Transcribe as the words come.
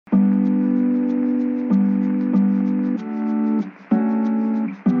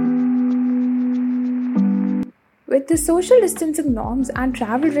With the social distancing norms and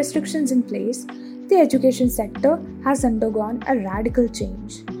travel restrictions in place, the education sector has undergone a radical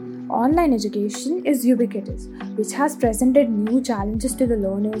change. Online education is ubiquitous, which has presented new challenges to the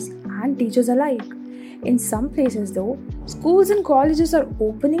learners and teachers alike. In some places, though, schools and colleges are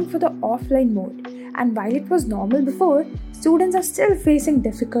opening for the offline mode, and while it was normal before, students are still facing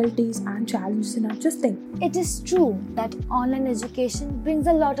difficulties and challenges in adjusting. It is true that online education brings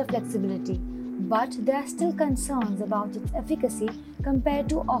a lot of flexibility, but there are still concerns about its efficacy compared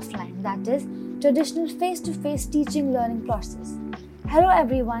to offline, that is, traditional face-to-face teaching learning process. Hello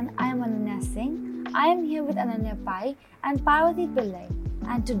everyone, I am Ananya Singh. I am here with Ananya Pai and Parvati Pillai,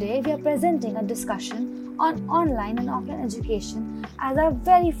 and today we are presenting a discussion on online and offline education as our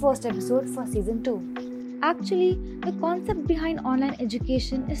very first episode for season 2. Actually, the concept behind online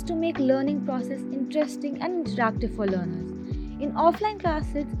education is to make learning process interesting and interactive for learners. In offline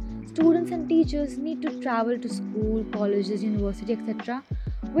classes, students and teachers need to travel to school, colleges, university, etc.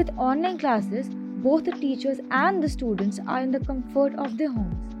 With online classes, both the teachers and the students are in the comfort of their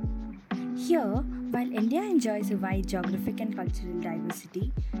homes. Here, while India enjoys a wide geographic and cultural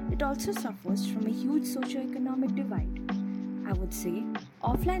diversity, it also suffers from a huge socio-economic divide. I would say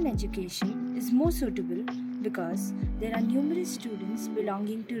offline education is more suitable because there are numerous students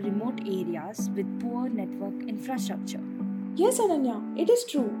belonging to remote areas with poor network infrastructure. Yes, Ananya, it is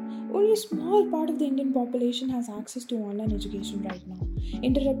true. Only a small part of the Indian population has access to online education right now.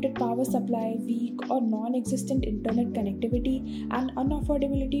 Interrupted power supply, weak or non-existent internet connectivity, and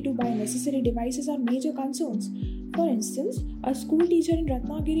unaffordability to buy necessary devices are major concerns. For instance, a school teacher in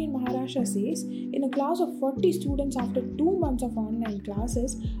Ratnagiri in Maharashtra says, in a class of 40 students after 2 months of online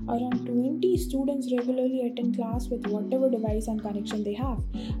classes, around 20 students regularly attend class with whatever device and connection they have.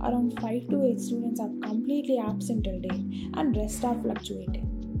 Around 5 to 8 students are completely absent till date, and rest are fluctuating.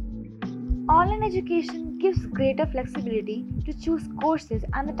 Online education gives greater flexibility to choose courses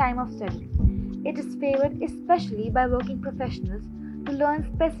and the time of study. It is favored especially by working professionals to learn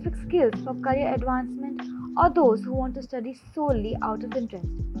specific skills for career advancement or those who want to study solely out of interest.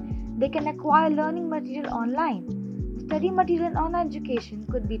 They can acquire learning material online. Study material in online education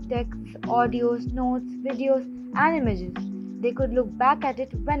could be texts, audios, notes, videos, and images. They could look back at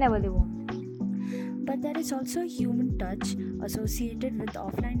it whenever they want. But there is also a human touch associated with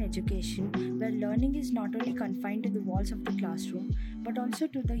offline education where learning is not only confined to the walls of the classroom but also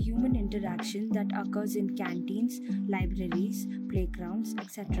to the human interaction that occurs in canteens, libraries, playgrounds,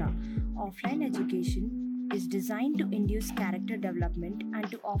 etc. Offline education is designed to induce character development and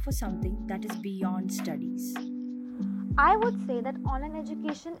to offer something that is beyond studies. I would say that online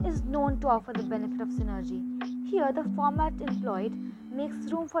education is known to offer the benefit of synergy. Here, the format employed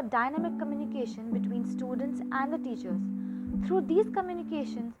makes room for dynamic communication between students and the teachers. Through these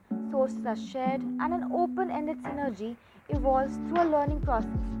communications, sources are shared and an open-ended synergy evolves through a learning process.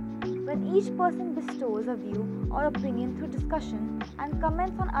 When each person bestows a view or opinion through discussion and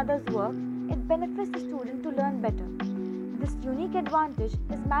comments on others' work, it benefits the student to learn better. This unique advantage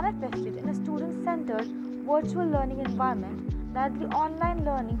is manifested in a student-centered virtual learning environment that the online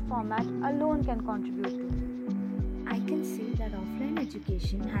learning format alone can contribute to. I can say that offline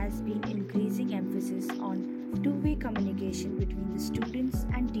education has been increasing emphasis on two-way communication between the students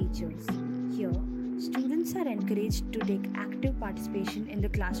and teachers. Here, students are encouraged to take active participation in the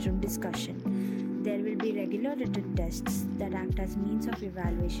classroom discussion. There will be regular written tests that act as means of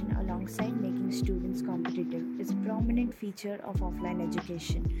evaluation alongside making students competitive is a prominent feature of offline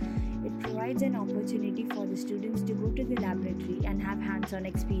education. It provides an opportunity for the students to go to the laboratory and have hands-on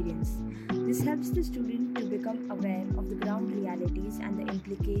experience. This helps the student to become aware of the ground realities and the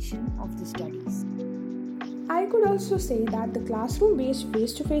implication of the studies. I could also say that the classroom-based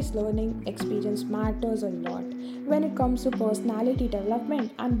face-to-face learning experience matters a lot when it comes to personality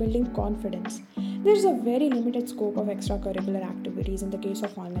development and building confidence. There is a very limited scope of extracurricular activities in the case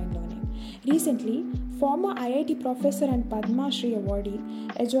of online learning. Recently, former IIT professor and Padma Shri awardee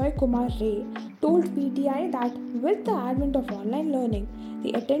Ajoy Kumar Ray told PTI that with the advent of online learning,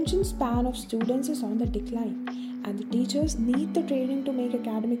 the attention span of students is on the decline, and the teachers need the training to make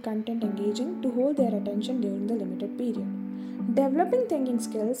academic content engaging to hold their attention during the limited period. Developing thinking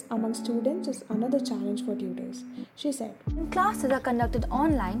skills among students is another challenge for tutors, she said. When classes are conducted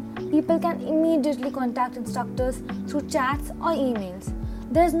online, people can immediately contact instructors through chats or emails.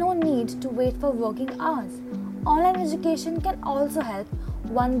 There is no need to wait for working hours. Online education can also help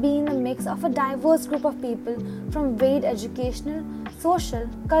one be in a mix of a diverse group of people from varied educational, social,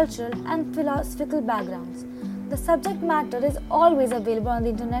 cultural, and philosophical backgrounds. The subject matter is always available on the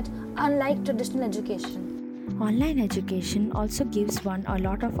internet, unlike traditional education. Online education also gives one a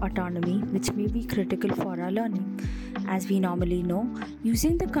lot of autonomy, which may be critical for our learning. As we normally know,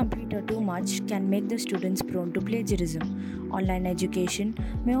 using the computer too much can make the students prone to plagiarism. Online education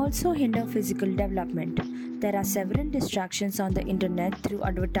may also hinder physical development. There are several distractions on the internet through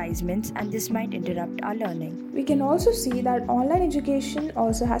advertisements, and this might interrupt our learning. We can also see that online education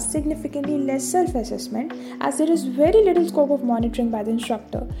also has significantly less self-assessment, as there is very little scope of monitoring by the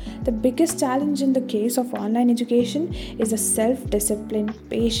instructor. The biggest challenge in the case of online education is the self-discipline,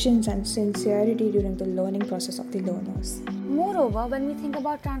 patience and sincerity during the learning process of the learners. Moreover, when we think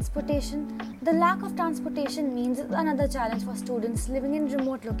about transportation, the lack of transportation means another challenge for students living in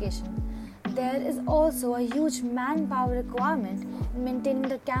remote locations. There is also a huge manpower requirement in maintaining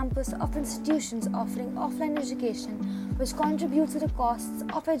the campus of institutions offering offline education, which contributes to the costs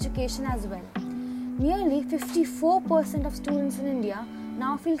of education as well. Nearly 54% of students in India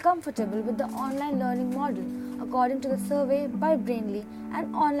now feel comfortable with the online learning model, according to the survey by Brainly,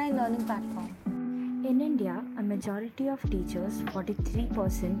 an online learning platform. In India, a majority of teachers,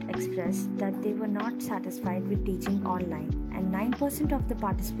 43%, expressed that they were not satisfied with teaching online, and 9% of the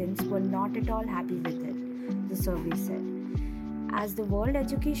participants were not at all happy with it, the survey said. As the World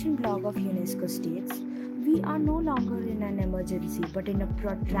Education blog of UNESCO states, we are no longer in an emergency but in a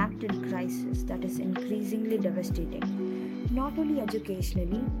protracted crisis that is increasingly devastating, not only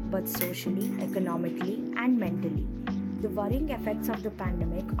educationally but socially, economically, and mentally. The worrying effects of the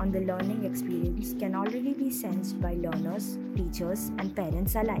pandemic on the learning experience can already be sensed by learners, teachers, and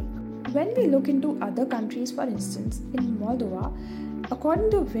parents alike. When we look into other countries, for instance, in Moldova,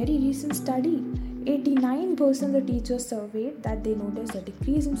 according to a very recent study, 89% of the teachers surveyed that they noticed a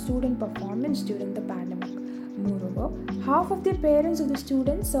decrease in student performance during the pandemic. Moreover, half of the parents of the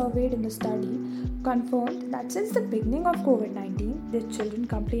students surveyed in the study confirmed that since the beginning of COVID-19, their children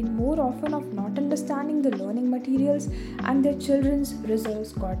complain more often of not understanding the learning materials and their children's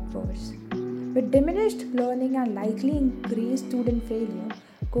results got worse. With diminished learning and likely increased student failure,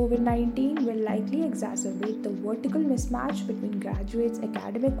 COVID-19 will likely exacerbate the vertical mismatch between graduates'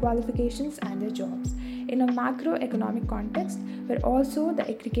 academic qualifications and their jobs in a macroeconomic context where also the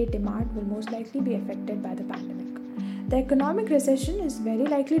aggregate demand will most likely be affected by the pandemic. The economic recession is very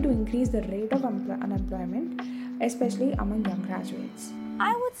likely to increase the rate of unemployment, especially among young graduates.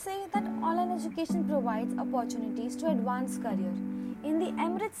 I would say that online education provides opportunities to advance career. In the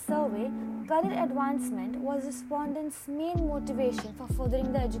Emirates survey, career advancement was respondents' main motivation for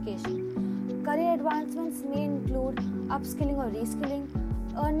furthering their education. Career advancements may include upskilling or reskilling,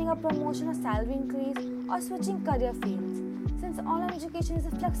 earning a promotion or salary increase, or switching career fields. Since online education is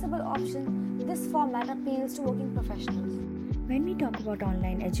a flexible option, this format appeals to working professionals. When we talk about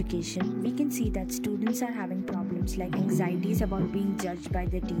online education, we can see that students are having problems like anxieties about being judged by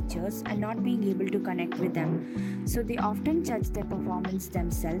their teachers and not being able to connect with them. So they often judge their performance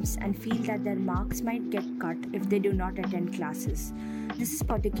themselves and feel that their marks might get cut if they do not attend classes. This is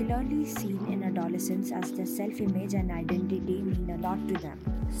particularly seen in adolescents as their self-image and identity mean a lot to them.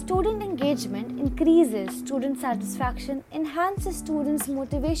 Student engagement increases student satisfaction, enhances students'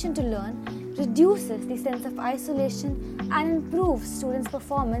 motivation to learn, reduces the sense of isolation, and improves students'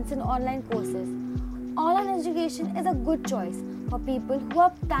 performance in online courses. Online education is a good choice for people who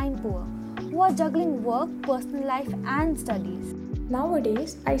are time poor, who are juggling work, personal life, and studies.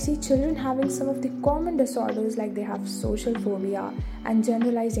 Nowadays, I see children having some of the common disorders like they have social phobia and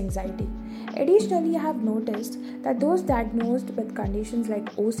generalized anxiety. Additionally, I have noticed that those diagnosed with conditions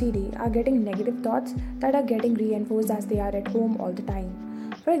like OCD are getting negative thoughts that are getting reinforced as they are at home all the time.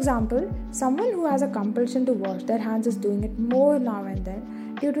 For example, someone who has a compulsion to wash their hands is doing it more now and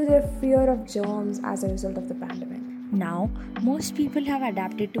then due to their fear of germs as a result of the pandemic. Now, most people have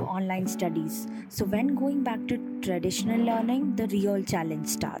adapted to online studies. So when going back to traditional learning, the real challenge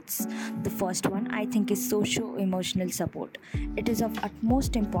starts. The first one, I think, is socio-emotional support. It is of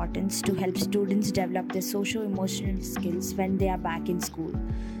utmost importance to help students develop their socio-emotional skills when they are back in school.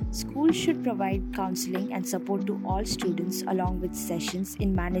 Schools should provide counseling and support to all students along with sessions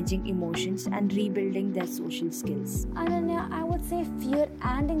in managing emotions and rebuilding their social skills. Ananya, I would say fear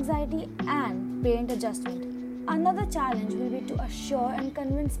and anxiety and parent adjustment. Another challenge will be to assure and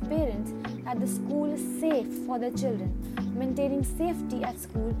convince parents that the school is safe for their children. Maintaining safety at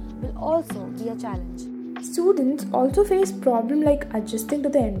school will also be a challenge. Students also face problems like adjusting to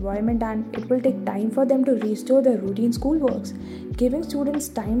the environment, and it will take time for them to restore their routine schoolworks. Giving students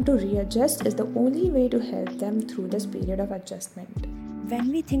time to readjust is the only way to help them through this period of adjustment.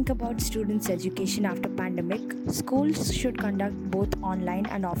 When we think about students' education after pandemic, schools should conduct both online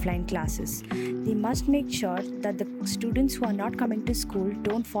and offline classes. They must make sure that the students who are not coming to school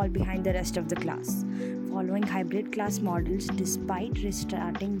don't fall behind the rest of the class. Following hybrid class models despite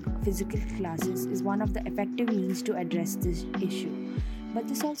restarting physical classes is one of the effective means to address this issue. But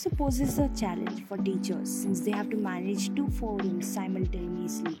this also poses a challenge for teachers since they have to manage two forums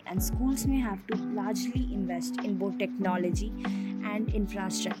simultaneously, and schools may have to largely invest in both technology and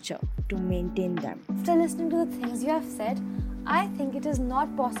infrastructure to maintain them. After listening to the things you have said, I think it is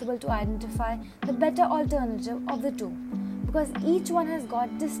not possible to identify the better alternative of the two, because each one has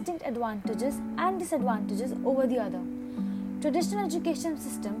got distinct advantages and disadvantages over the other. Traditional education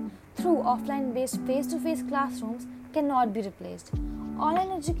system through offline-based face-to-face classrooms cannot be replaced.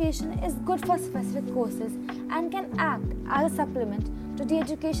 Online education is good for specific courses and can act as a supplement to the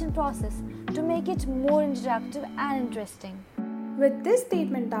education process to make it more interactive and interesting. With this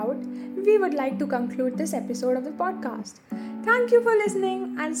statement out, we would like to conclude this episode of the podcast. Thank you for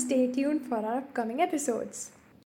listening and stay tuned for our upcoming episodes.